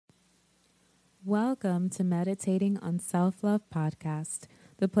Welcome to Meditating on Self-Love Podcast,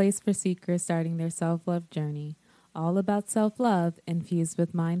 the place for seekers starting their self-love journey, all about self-love infused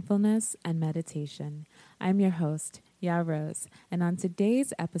with mindfulness and meditation. I'm your host, Ya Rose, and on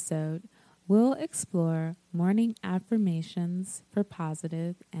today's episode, we'll explore morning affirmations for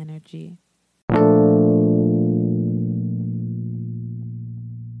positive energy.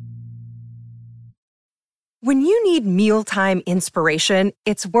 When you need mealtime inspiration,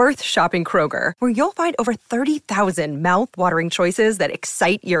 it's worth shopping Kroger, where you'll find over 30,000 mouth-watering choices that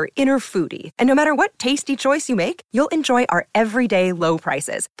excite your inner foodie. And no matter what tasty choice you make, you'll enjoy our everyday low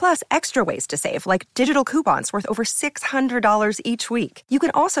prices, plus extra ways to save, like digital coupons worth over $600 each week. You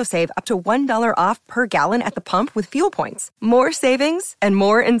can also save up to $1 off per gallon at the pump with fuel points. More savings and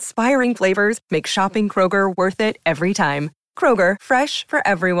more inspiring flavors make shopping Kroger worth it every time. Kroger, fresh for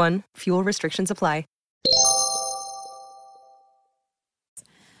everyone. Fuel restrictions apply.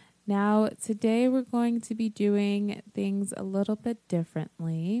 Now, today we're going to be doing things a little bit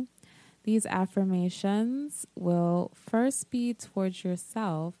differently. These affirmations will first be towards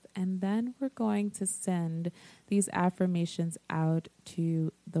yourself, and then we're going to send these affirmations out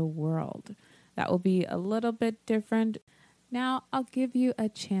to the world. That will be a little bit different. Now, I'll give you a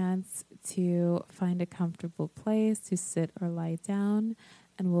chance to find a comfortable place to sit or lie down,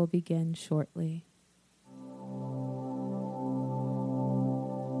 and we'll begin shortly.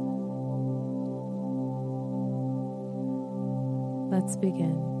 Let's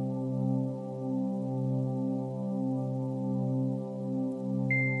begin.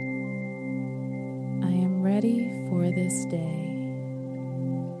 I am ready for this day.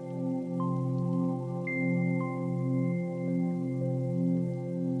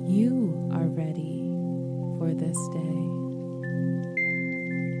 You are ready for this day.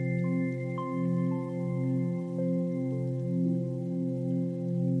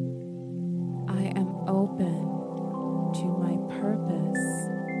 I am open to my purpose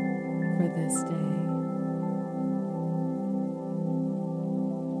for this day.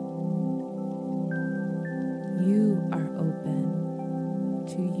 You are open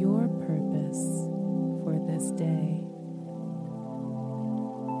to your purpose for this day.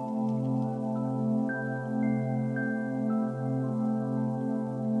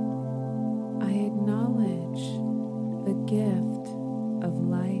 I acknowledge the gift of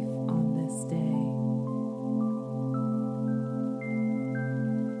life on this day.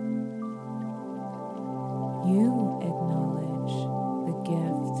 You acknowledge the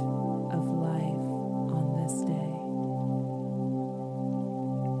gift of life on this day.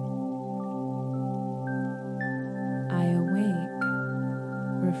 I awake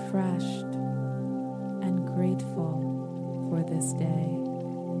refreshed and grateful for this day.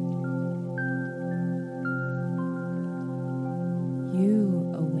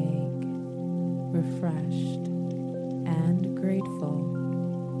 You awake refreshed and grateful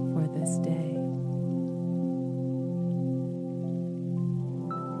for this day.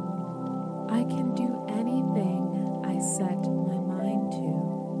 I can do anything I set my mind to.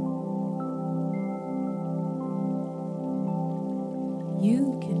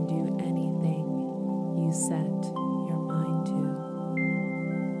 You can do anything you set your mind to.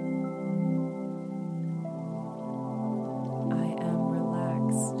 I am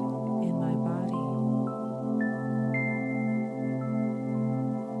relaxed in my body.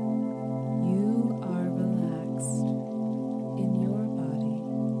 You are relaxed in your body.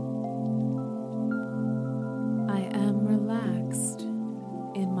 I am relaxed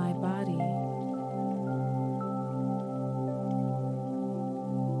in my body.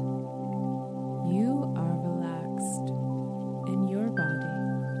 You are relaxed in your body.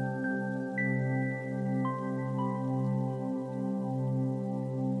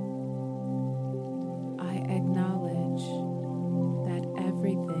 I acknowledge that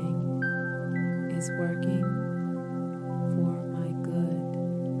everything is working for my good.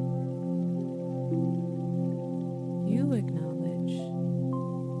 You acknowledge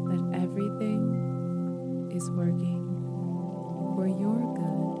that everything is working for your good.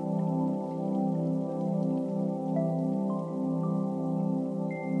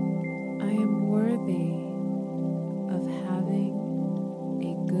 I am worthy of having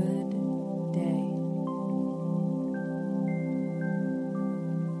a good day.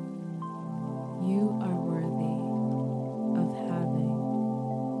 You are worthy of having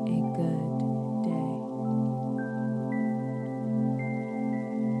a good day.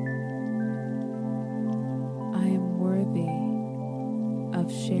 I am worthy of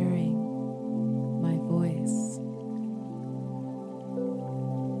sharing my voice.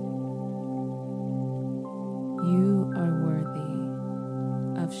 You are worthy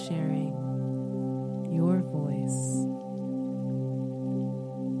of sharing your voice.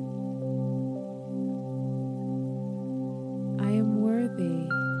 I am worthy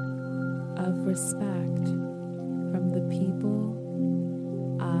of respect from the people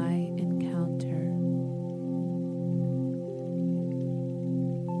I encounter.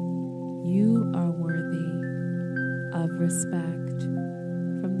 You are worthy of respect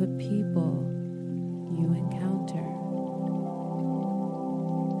from the people you encounter.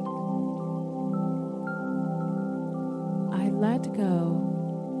 I let go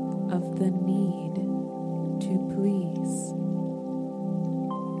of the need to please.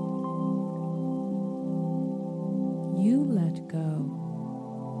 You let go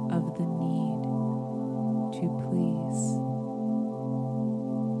of the need to please.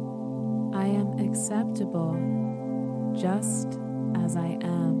 I am acceptable just as I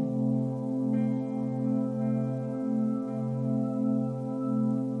am.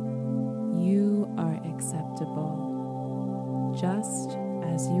 You are acceptable just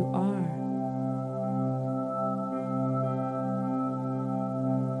as you are.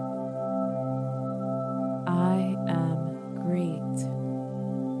 I am great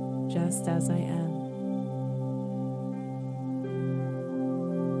just as I am.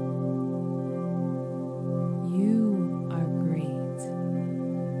 You are great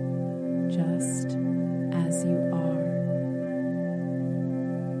just as you are.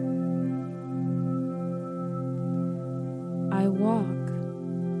 I walk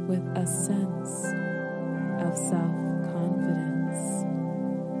with a sense of self-confidence.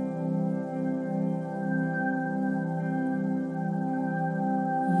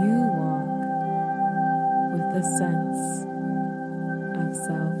 You walk with a sense of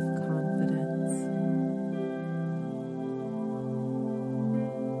self-confidence.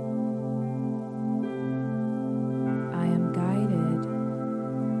 I am guided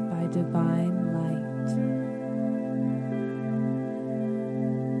by divine light.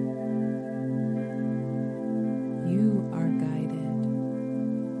 You are guided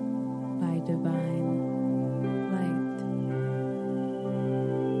by divine light.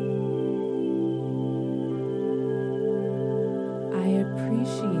 I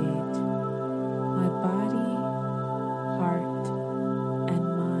appreciate my body, heart, and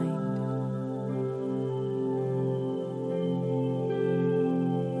mind.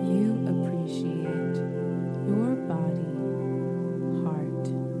 You appreciate your body, heart,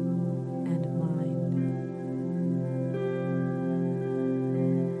 and mind.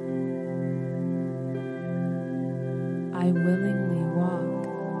 I willingly walk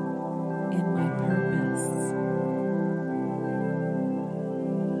in my purpose.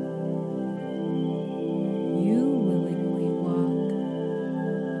 You willingly walk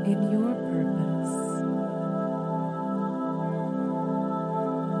in your purpose.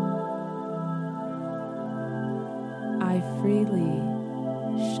 I freely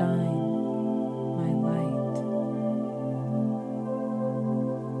shine my light.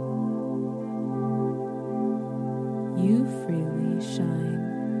 You freely shine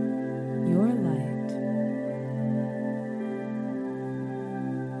your light.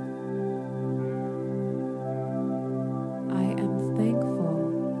 I am thankful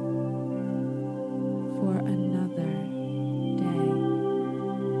for another day.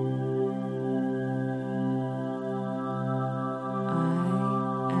 I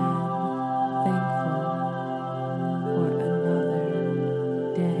am thankful for another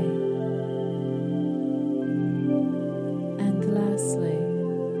day. And lastly,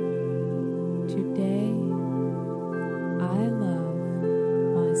 today I love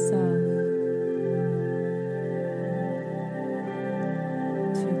myself.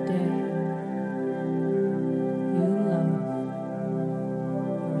 Today you love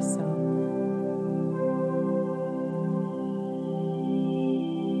yourself.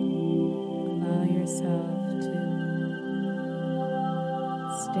 Allow yourself to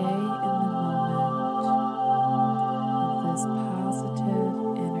stay in the moment of this positive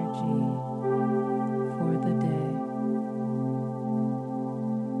energy for the day,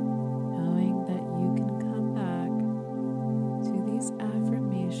 knowing that you can come back to these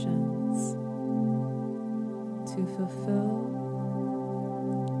affirmations to fulfill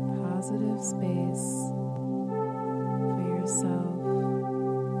positive space for yourself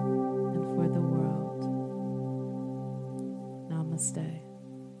and for the world. Namaste.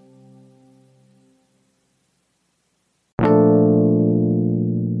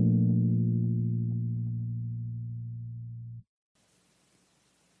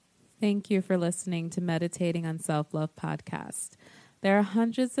 Thank you for listening to Meditating on Self-Love podcast. There are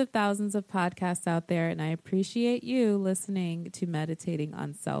hundreds of thousands of podcasts out there, and I appreciate you listening to Meditating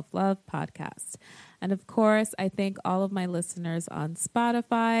on Self-Love podcast. And of course, I thank all of my listeners on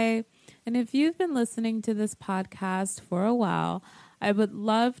Spotify. And if you've been listening to this podcast for a while, I would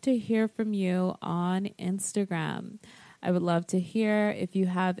love to hear from you on Instagram. I would love to hear if you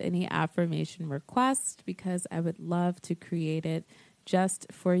have any affirmation requests, because I would love to create it just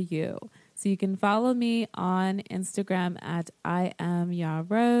for you. So you can follow me on Instagram at I am Ya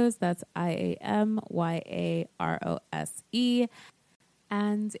Rose. That's IAMYAROSE.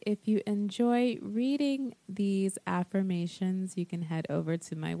 And if you enjoy reading these affirmations, you can head over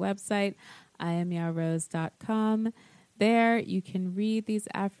to my website, IamYaRose.com. There you can read these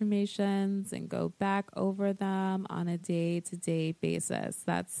affirmations and go back over them on a day-to-day basis.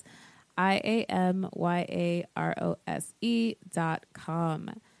 That's IamYaRose.com.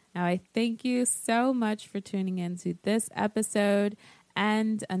 Now, I thank you so much for tuning in to this episode.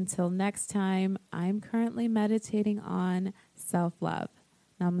 And until next time, I'm currently meditating on self-love.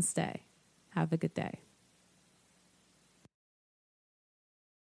 Namaste. Have a good day.